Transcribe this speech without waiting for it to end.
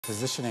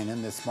Positioning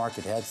in this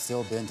market had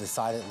still been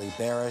decidedly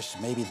bearish.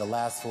 Maybe the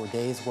last 4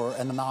 days were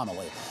an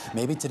anomaly.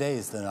 Maybe today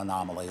is the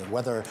anomaly.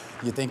 Whether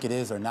you think it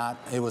is or not,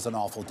 it was an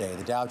awful day.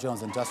 The Dow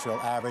Jones Industrial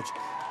Average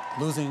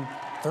losing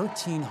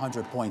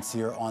 1,300 points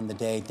here on the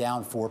day,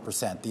 down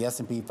 4%. The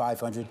S&P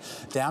 500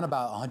 down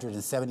about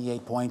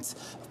 178 points,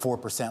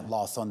 4%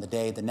 loss on the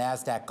day. The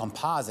NASDAQ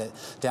Composite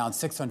down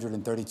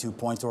 632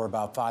 points, or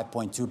about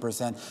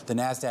 5.2%. The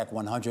NASDAQ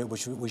 100,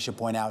 which we should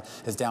point out,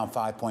 is down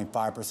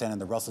 5.5%,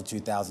 and the Russell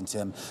 2000,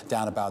 Tim,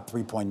 down about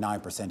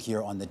 3.9%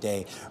 here on the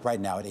day,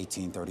 right now at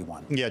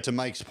 1831. Yeah, to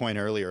Mike's point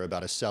earlier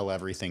about a sell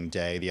everything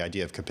day, the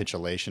idea of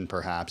capitulation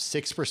perhaps,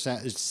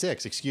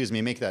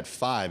 6%, make that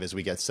 5 as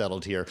we get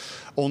settled here.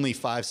 Only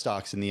 5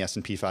 stocks in the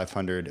S&P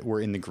 500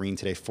 were in the green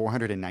today.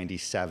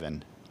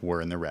 497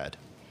 were in the red.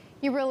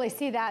 You really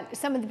see that.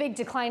 Some of the big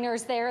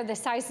decliners there, the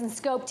size and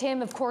scope,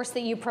 Tim, of course,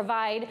 that you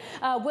provide.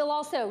 We'll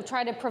also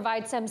try to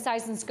provide some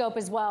size and scope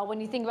as well when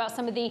you think about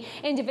some of the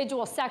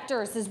individual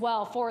sectors as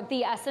well for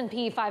the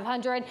S&P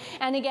 500.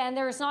 And again,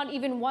 there's not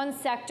even one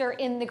sector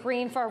in the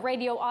green. For our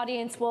radio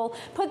audience, we'll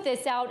put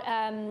this out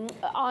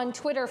on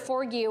Twitter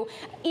for you.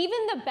 Even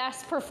the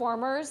best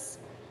performers,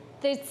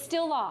 they're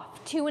still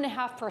off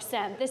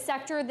 2.5%. The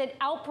sector that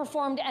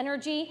outperformed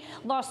energy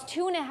lost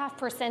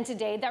 2.5%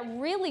 today. That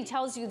really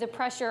tells you the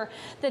pressure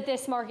that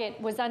this market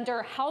was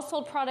under.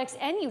 Household products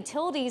and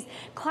utilities,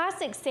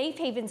 classic safe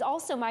havens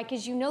also, Mike,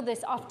 as you know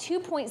this, off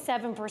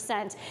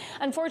 2.7%.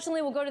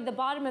 Unfortunately, we'll go to the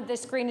bottom of the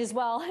screen as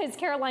well. As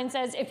Caroline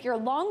says, if you're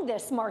long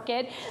this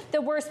market, the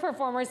worst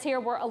performers here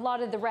were a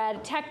lot of the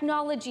red.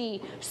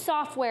 Technology,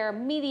 software,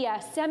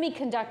 media,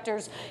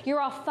 semiconductors,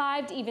 you're off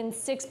 5 to even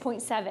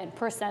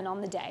 6.7%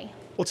 on the day.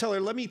 Well,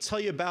 Taylor, let me tell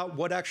you about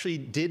what actually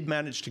did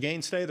manage to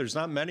gain today. There's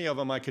not many of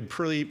them. I could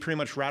pretty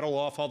much rattle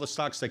off all the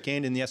stocks that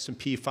gained in the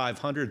S&P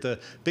 500. The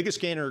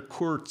biggest gainer,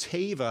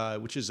 Corteva,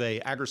 which is a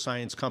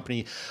agri-science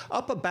company,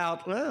 up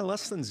about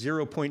less than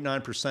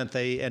 0.9%.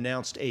 They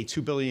announced a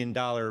 $2 billion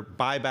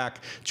buyback.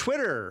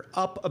 Twitter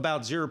up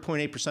about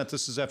 0.8%.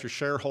 This is after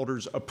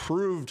shareholders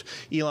approved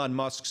Elon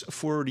Musk's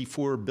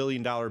 $44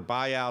 billion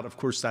buyout. Of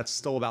course, that's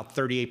still about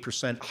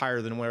 38%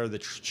 higher than where the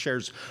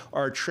shares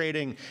are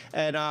trading.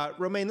 And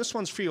Romaine, this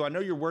one's for you. I know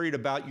you're worried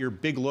about your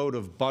big load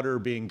of butter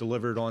being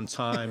delivered on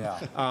time.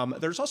 Yeah.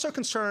 There's also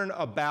concern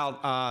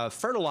about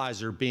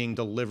fertilizer being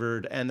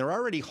delivered, and they're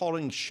already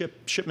halting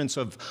shipments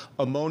of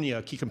ammonia,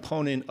 a key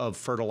component of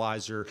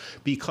fertilizer,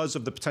 because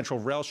of the potential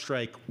rail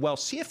strike. Well,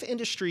 CF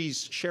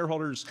Industries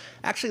shareholders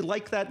actually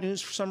like that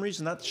news for some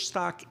reason. That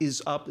stock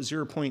is up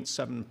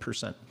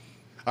 0.7%.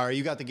 All right,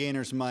 you got the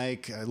gainers,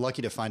 Mike.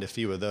 Lucky to find a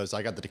few of those.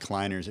 I got the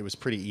decliners. It was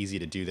pretty easy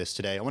to do this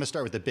today. I want to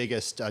start with the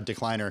biggest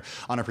decliner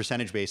on a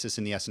percentage basis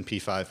in the S&P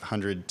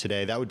 500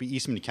 today. That would be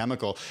Eastman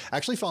Chemical.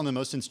 Actually fallen the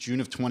most since June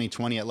of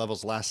 2020 at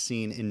levels last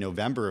seen in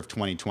November of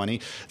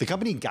 2020. The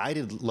company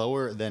guided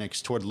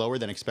toward lower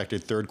than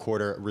expected third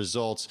quarter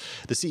results.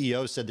 The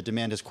CEO said the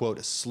demand has,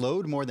 quote,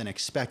 slowed more than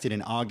expected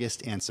in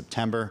August and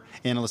September.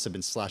 Analysts have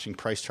been slashing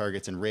price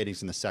targets and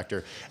ratings in the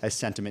sector as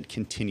sentiment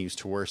continues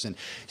to worsen.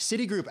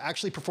 Citigroup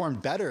actually performed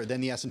better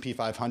than the S&P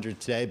 500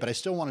 today, but I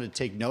still wanted to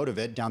take note of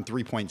it, down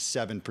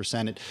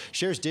 3.7%.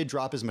 Shares did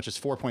drop as much as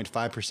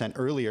 4.5%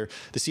 earlier.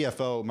 The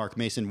CFO, Mark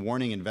Mason,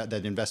 warning that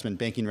investment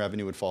banking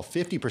revenue would fall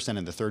 50%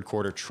 in the third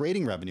quarter.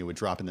 Trading revenue would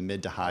drop in the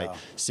mid to high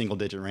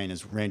single-digit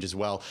range as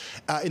well.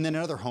 And then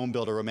another home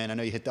builder, Romaine, I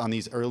know you hit on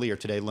these earlier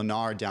today.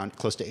 Lennar down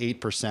close to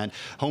 8%.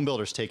 Home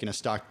builders taking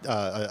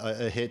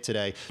a hit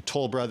today.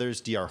 Toll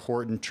Brothers, D.R.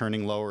 Horton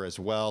turning lower as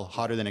well.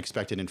 Hotter than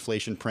expected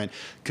inflation print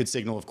could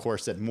signal, of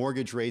course, that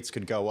mortgage rates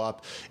could go up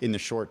in the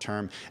short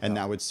term, and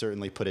that would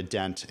certainly put a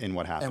dent in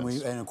what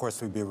happens. And of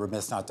course, we'd be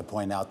remiss not to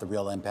point out the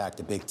real impact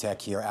of big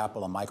tech here.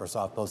 Apple and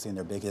Microsoft posting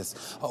their biggest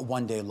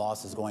one-day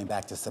losses going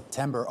back to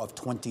September of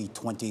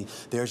 2020.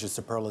 There's your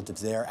superlatives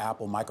there.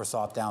 Apple,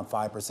 Microsoft down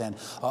 5%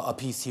 a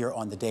piece here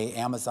on the day.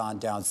 Amazon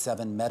down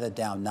 7%, Meta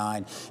down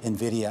 9%,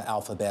 NVIDIA,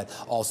 Alphabet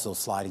also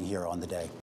sliding here on the day.